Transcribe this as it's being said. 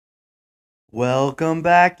Welcome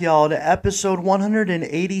back, y'all, to episode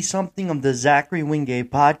 180 something of the Zachary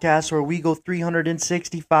Wingate podcast, where we go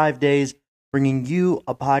 365 days bringing you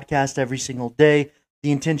a podcast every single day.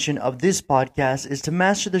 The intention of this podcast is to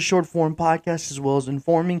master the short form podcast as well as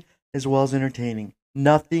informing, as well as entertaining.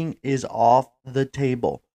 Nothing is off the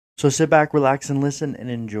table. So sit back, relax, and listen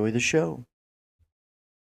and enjoy the show.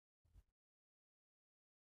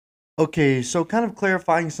 Okay, so kind of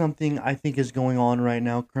clarifying something I think is going on right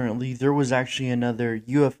now currently. There was actually another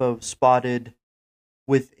UFO spotted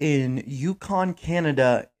within Yukon,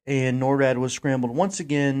 Canada, and NORAD was scrambled once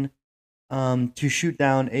again to shoot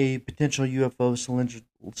down a potential UFO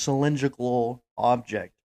cylindrical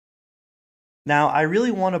object. Now, I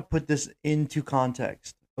really want to put this into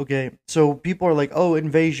context. Okay, so people are like, oh,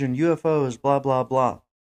 invasion, UFOs, blah, blah, blah.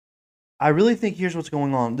 I really think here's what's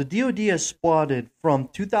going on. The DoD has spotted from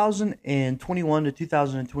 2021 to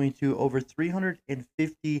 2022 over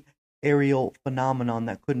 350 aerial phenomenon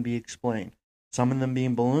that couldn't be explained. Some of them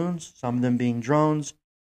being balloons, some of them being drones,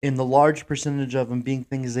 and the large percentage of them being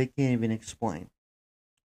things they can't even explain.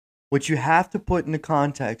 What you have to put into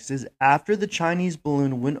context is after the Chinese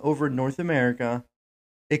balloon went over North America,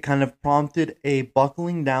 it kind of prompted a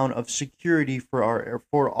buckling down of security for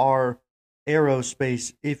our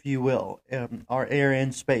aerospace, if you will, our air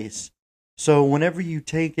and space. So whenever you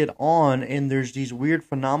take it on and there's these weird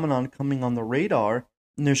phenomenon coming on the radar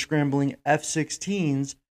and they're scrambling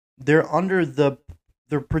F-16s, they're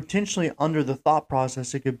potentially under the thought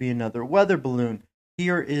process it could be another weather balloon.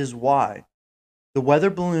 Here is why. The weather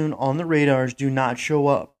balloon on the radars do not show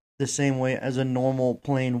up the same way as a normal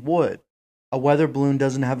plane would. A weather balloon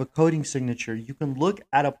doesn't have a coding signature. You can look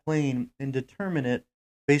at a plane and determine it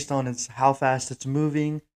based on how fast it's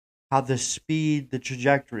moving, how the speed, the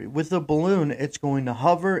trajectory. With a balloon, it's going to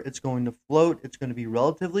hover, it's going to float, it's going to be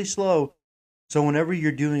relatively slow. So whenever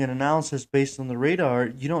you're doing an analysis based on the radar,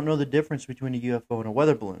 you don't know the difference between a UFO and a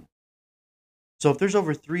weather balloon. So if there's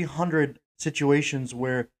over 300 situations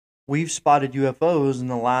where we've spotted UFOs in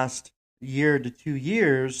the last year to 2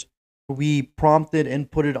 years, we prompted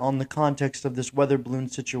and put it on the context of this weather balloon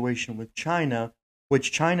situation with China,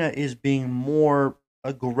 which China is being more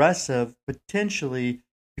aggressive potentially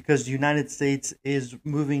because the United States is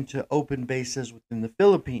moving to open bases within the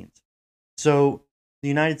Philippines. So the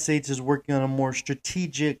United States is working on a more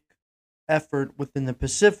strategic effort within the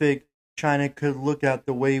Pacific. China could look at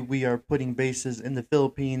the way we are putting bases in the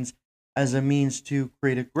Philippines as a means to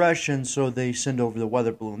create aggression, so they send over the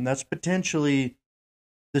weather balloon. That's potentially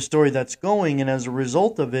the story that's going, and as a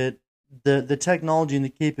result of it, the technology and the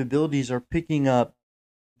capabilities are picking up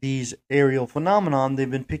these aerial phenomenon. They've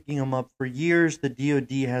been picking them up for years. The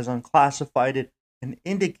DoD has unclassified it and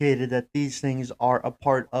indicated that these things are a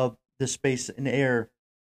part of the space and air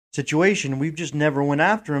situation. We've just never went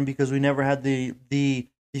after them because we never had the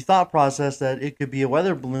thought process that it could be a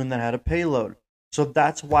weather balloon that had a payload. So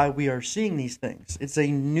that's why we are seeing these things. It's a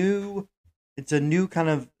new kind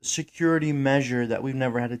of security measure that we've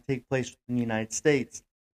never had to take place in the United States.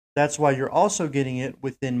 That's why you're also getting it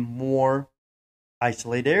within more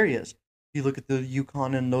isolated areas. If you look at the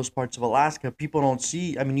Yukon and those parts of Alaska, people don't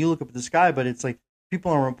see. I mean, you look up at the sky, but it's like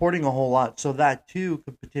people aren't reporting a whole lot. So that too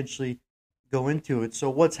could potentially go into it.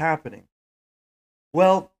 So what's happening?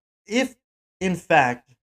 Well, if in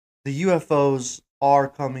fact the UFOs are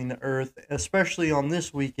coming to Earth, especially on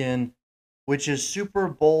this weekend, which is Super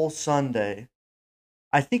Bowl Sunday,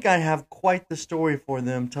 I think I have quite the story for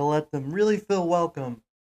them to let them really feel welcome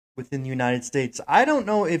within the United States. I don't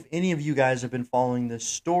know if any of you guys have been following this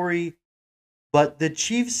story, but the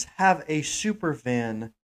Chiefs have a super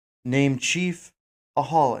fan named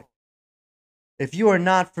Chiefsaholic. If you are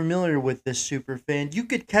not familiar with this super fan, you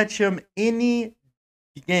could catch him any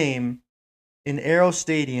game in Arrowhead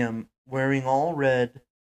Stadium wearing all red,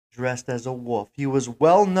 dressed as a wolf. He was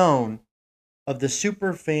well known of the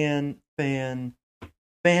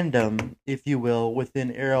fandom, if you will,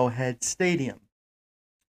 within Arrowhead Stadium.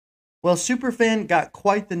 Well, Superfan got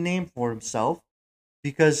quite the name for himself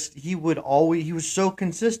because he was so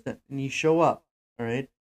consistent and he'd show up, all right?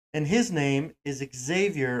 And his name is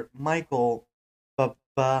Xavier Michael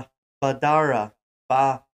Badara.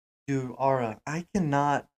 I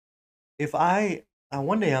cannot, if I,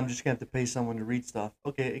 one day I'm just going to have to pay someone to read stuff.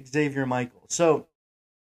 Okay, Xavier Michael. So,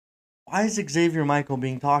 why is Xavier Michael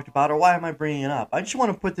being talked about, or why am I bringing it up? I just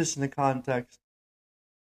want to put this in the context.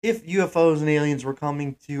 If UFOs and aliens were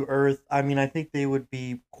coming to Earth, I mean, I think they would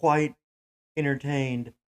be quite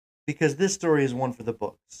entertained because this story is one for the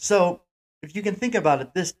books. So, if you can think about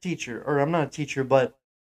it, this teacher, or I'm not a teacher, but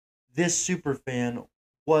this super fan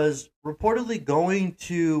was reportedly going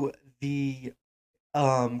to the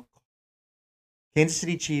Kansas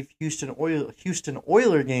City Chief, Houston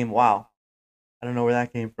Oiler game. Wow, I don't know where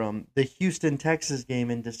that came from. The Houston Texas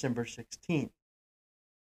game in December 16th.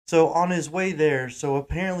 So on his way there, so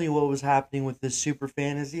apparently what was happening with this super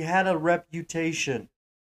fan is he had a reputation.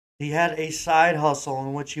 He had a side hustle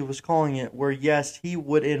in which he was calling it, where yes, he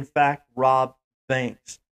would in fact rob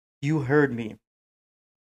banks. You heard me.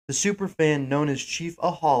 The superfan known as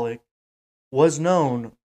Chiefsaholic was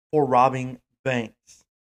known for robbing banks.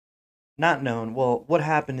 Not known. Well, what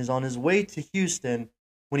happened is on his way to Houston,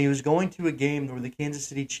 when he was going to a game where the Kansas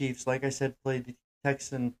City Chiefs, like I said, played the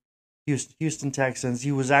Houston Texans,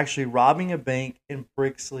 he was actually robbing a bank in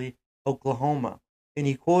Brixley, Oklahoma, and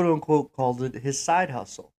he quote unquote called it his side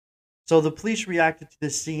hustle. So the police reacted to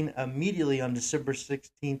this scene immediately on December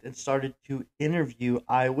 16th and started to interview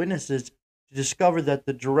eyewitnesses to discover that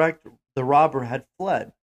the robber had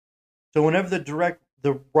fled. So whenever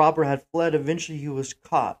the robber had fled, eventually he was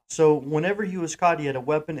caught. So whenever he was caught, he had a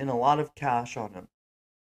weapon and a lot of cash on him.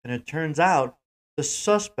 And it turns out the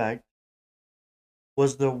suspect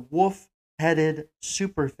was the wolf-headed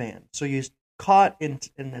superfan. So he's caught in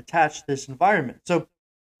attached to this environment. So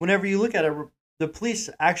whenever you look at it, the police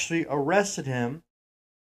actually arrested him,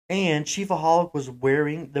 and Chiefaholic was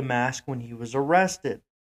wearing the mask when he was arrested.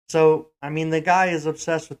 So, I mean, the guy is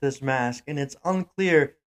obsessed with this mask, and it's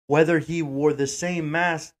unclear whether he wore the same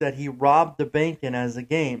mask that he robbed the bank in as a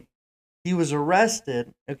game. He was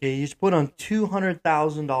arrested. Okay, he's put on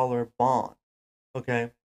 $200,000 bond. Okay,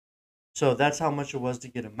 so that's how much it was to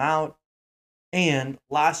get him out. And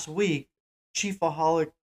last week,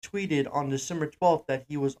 Chiefaholic tweeted on December 12th that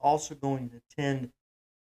he was also going to attend.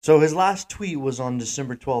 So his last tweet was on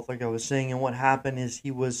December 12th, like I was saying. And what happened is he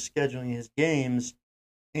was scheduling his games.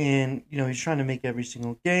 And, he's trying to make every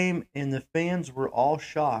single game. And the fans were all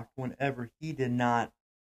shocked whenever he did not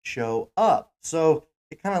show up. So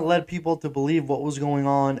it kind of led people to believe what was going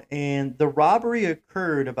on. And the robbery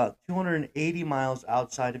occurred about 280 miles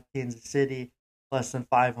outside of Kansas City, less than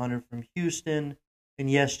 500 from Houston. And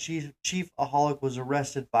yes, Chiefaholic was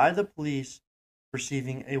arrested by the police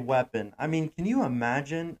receiving a weapon. I mean, can you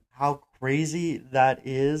imagine how crazy that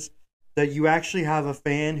is? That you actually have a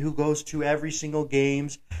fan who goes to every single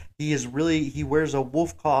games. He wears a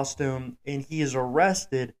wolf costume and he is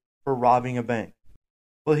arrested for robbing a bank.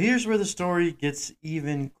 Well, here's where the story gets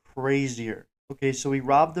even crazier. Okay, so he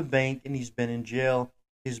robbed the bank and he's been in jail.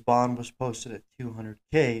 His bond was posted at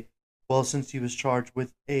 $200K. Well, since he was charged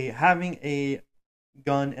with having a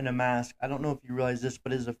gun and a mask, I don't know if you realize this,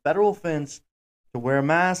 but it is a federal offense to wear a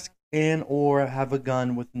mask and or have a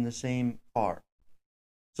gun within the same car.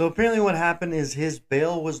 So apparently what happened is his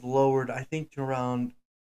bail was lowered, I think, to around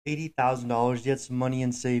 $80,000. He had some money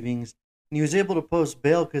in savings. And he was able to post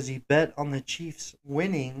bail because he bet on the Chiefs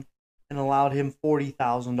winning and allowed him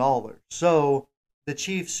 $40,000. So the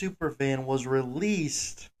Chiefs superfan was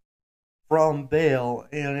released from bail.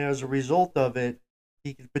 And as a result of it,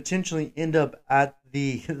 he could potentially end up at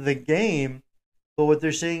the game. But what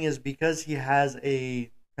they're saying is because he has a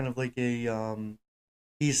kind of like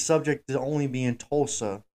he's subject to only be in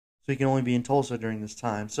Tulsa. So he can only be in Tulsa during this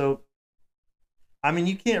time. So, I mean,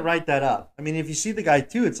 you can't write that up. I mean, if you see the guy,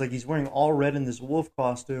 too, it's like he's wearing all red in this wolf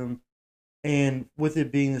costume. And with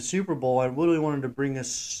it being the Super Bowl, I really wanted to bring a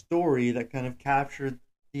story that kind of captured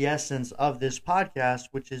the essence of this podcast,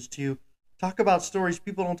 which is to talk about stories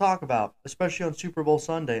people don't talk about, especially on Super Bowl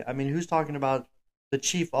Sunday. I mean, who's talking about the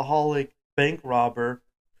Chiefaholic bank robber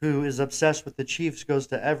who is obsessed with the Chiefs, goes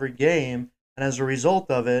to every game, and as a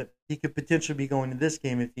result of it, he could potentially be going to this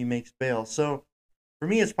game if he makes bail. So, for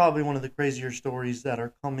me, it's probably one of the crazier stories that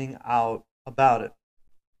are coming out about it.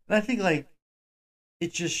 And I think,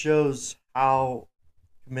 it just shows how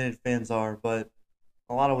committed fans are, but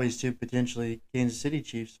a lot of ways, too, potentially Kansas City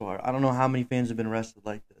Chiefs are. I don't know how many fans have been arrested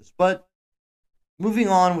like this. But moving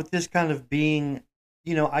on with this kind of being,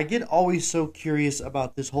 I get always so curious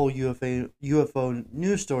about this whole UFO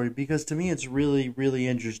news story because to me it's really, really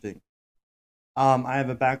interesting. I have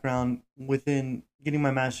a background within getting my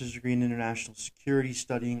master's degree in international security,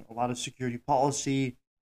 studying a lot of security policy,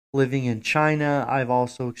 living in China. I've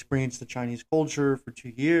also experienced the Chinese culture for 2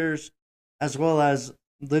 years, as well as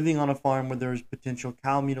living on a farm where there was potential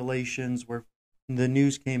cow mutilations, where the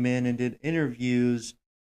news came in and did interviews.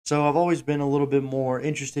 So I've always been a little bit more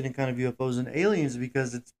interested in kind of UFOs and aliens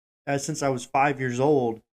because since I was 5 years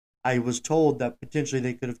old, I was told that potentially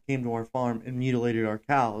they could have came to our farm and mutilated our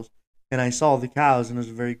cows. And I saw the cows, and it was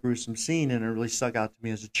a very gruesome scene, and it really stuck out to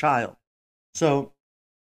me as a child. So,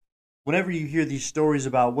 whenever you hear these stories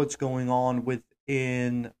about what's going on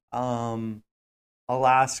within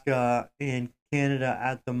Alaska and Canada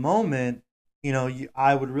at the moment,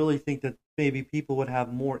 I would really think that maybe people would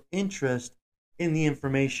have more interest in the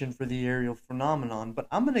information for the aerial phenomenon. But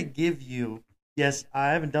I'm going to give you, yes,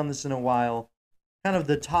 I haven't done this in a while, kind of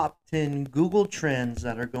the top 10 Google trends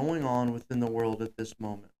that are going on within the world at this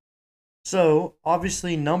moment. So,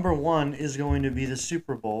 obviously, number one is going to be the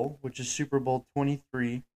Super Bowl, which is Super Bowl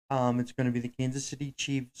 23. It's going to be the Kansas City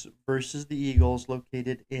Chiefs versus the Eagles,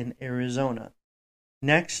 located in Arizona.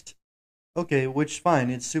 Next, okay, which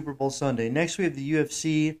fine, it's Super Bowl Sunday. Next, we have the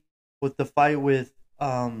UFC with the fight with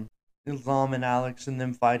Islam and Alex and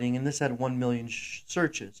them fighting, and this had 1 million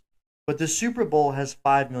searches. But the Super Bowl has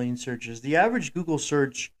 5 million searches. The average Google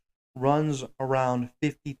search runs around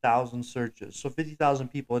 50,000 searches. So 50,000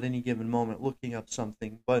 people at any given moment looking up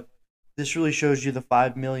something. But this really shows you the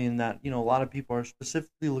 5 million that, a lot of people are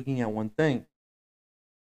specifically looking at one thing.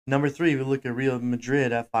 Number three, we look at Real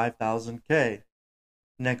Madrid at 5,000K.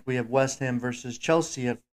 Next, we have West Ham versus Chelsea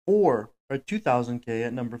at 2,000K.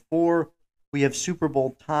 At number four, we have Super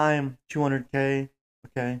Bowl time, 200K.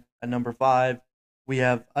 Okay. At number five, we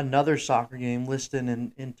have another soccer game,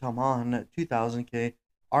 Liston in Taman at 2,000K.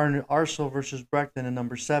 Arsenal versus Breckton at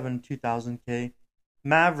number 7, 2,000K.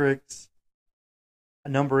 Mavericks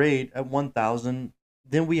at number 8 at 1,000.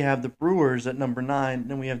 Then we have the Brewers at number 9.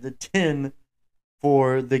 Then we have the 10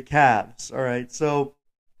 for the Cavs. All right, so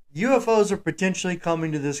UFOs are potentially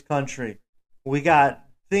coming to this country. We got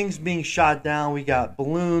things being shot down. We got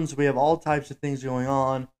balloons. We have all types of things going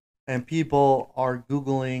on, and people are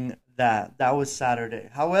Googling that. That was Saturday.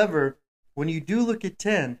 However, when you do look at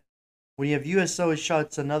 10, when you have USO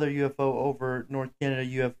shots another UFO over North Canada,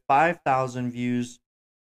 you have 5,000 views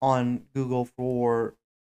on Google for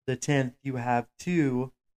the 10th. You have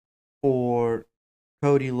 2 for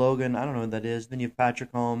Cody Logan. I don't know what that is. Then you have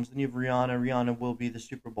Patrick Holmes. Then you have Rihanna. Rihanna will be the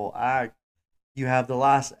Super Bowl act. You have the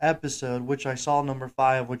last episode, which I saw number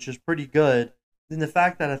 5, which is pretty good. Then the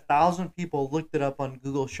fact that 1,000 people looked it up on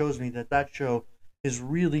Google shows me that that show is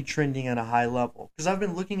really trending at a high level. Because I've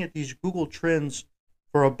been looking at these Google trends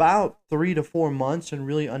for about 3 to 4 months and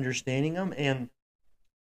really understanding them, and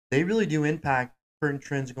they really do impact current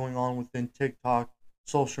trends going on within TikTok,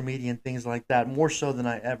 social media, and things like that, more so than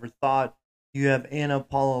I ever thought. You have Anna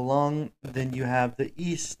Paula Lung, then you have the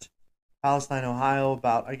East Palestine, Ohio,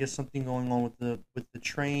 about I guess something going on with the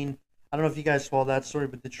train. I don't know if you guys saw that story,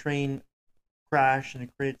 but the train crashed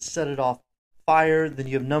and it set it off fire. Then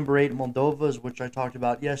you have number 8 Moldova, which I talked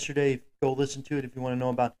about yesterday. Go listen to it if you want to know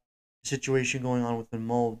about situation going on within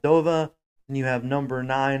Moldova. And you have number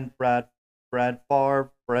 9, Brett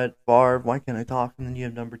Favre. Why can't I talk? And then you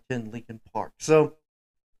have number 10, Lincoln Park. So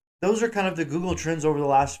those are kind of the Google trends over the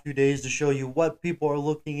last few days to show you what people are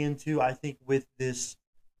looking into. I think with this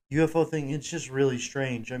UFO thing, it's just really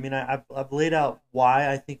strange. I mean, I've laid out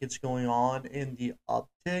why I think it's going on in the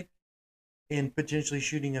uptick in potentially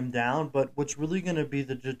shooting them down. But what's really going to be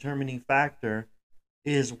the determining factor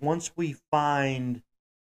is once we find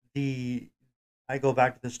I go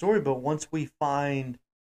back to the story, but once we find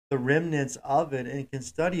the remnants of it and can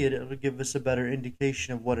study it, it'll give us a better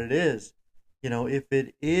indication of what it is. If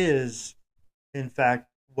it is, in fact,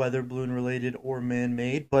 weather balloon related or man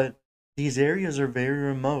made, but these areas are very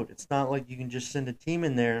remote. It's not like you can just send a team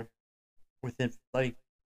in there within like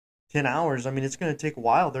 10 hours. I mean, it's going to take a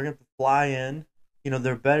while. They're going to have to fly in.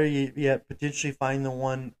 They're better yet potentially find the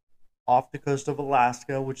one off the coast of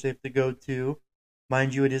Alaska, which they have to go to.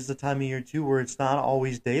 Mind you, it is the time of year, too, where it's not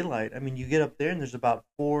always daylight. I mean, you get up there and there's about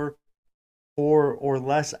four or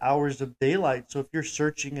less hours of daylight. So if you're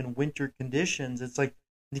searching in winter conditions, it's like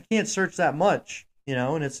you can't search that much,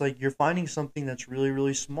 and it's like you're finding something that's really,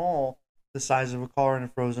 really small, the size of a car in a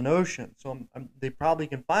frozen ocean. So they probably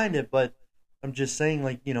can find it, but I'm just saying,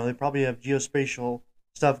 like, they probably have geospatial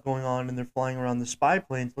stuff going on and they're flying around the spy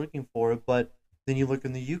planes looking for it. But then you look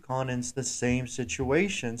in the Yukon and it's the same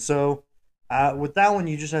situation. So with that one,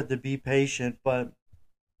 you just have to be patient. But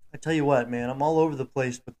I tell you what, man, I'm all over the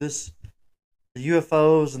place. But the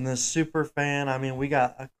UFOs and this Superfan, I mean, we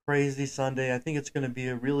got a crazy Sunday. I think it's going to be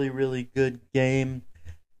a really, really good game.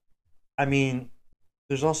 I mean,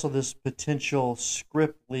 there's also this potential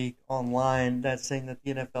script leak online that's saying that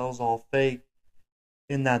the NFL is all fake,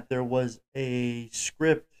 in that there was a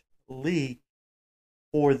script leak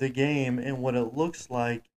for the game, and what it looks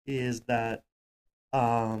like is that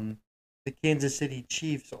the Kansas City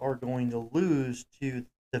Chiefs are going to lose to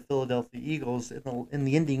the Philadelphia Eagles, and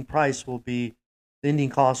the ending cost will be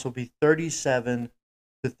 37-34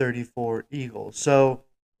 Eagles. So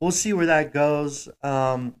we'll see where that goes.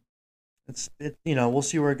 We'll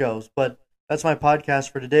see where it goes. But that's my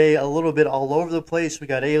podcast for today. A little bit all over the place. We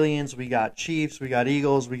got aliens, we got Chiefs, we got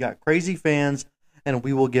Eagles, we got crazy fans, and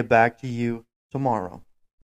we will get back to you tomorrow.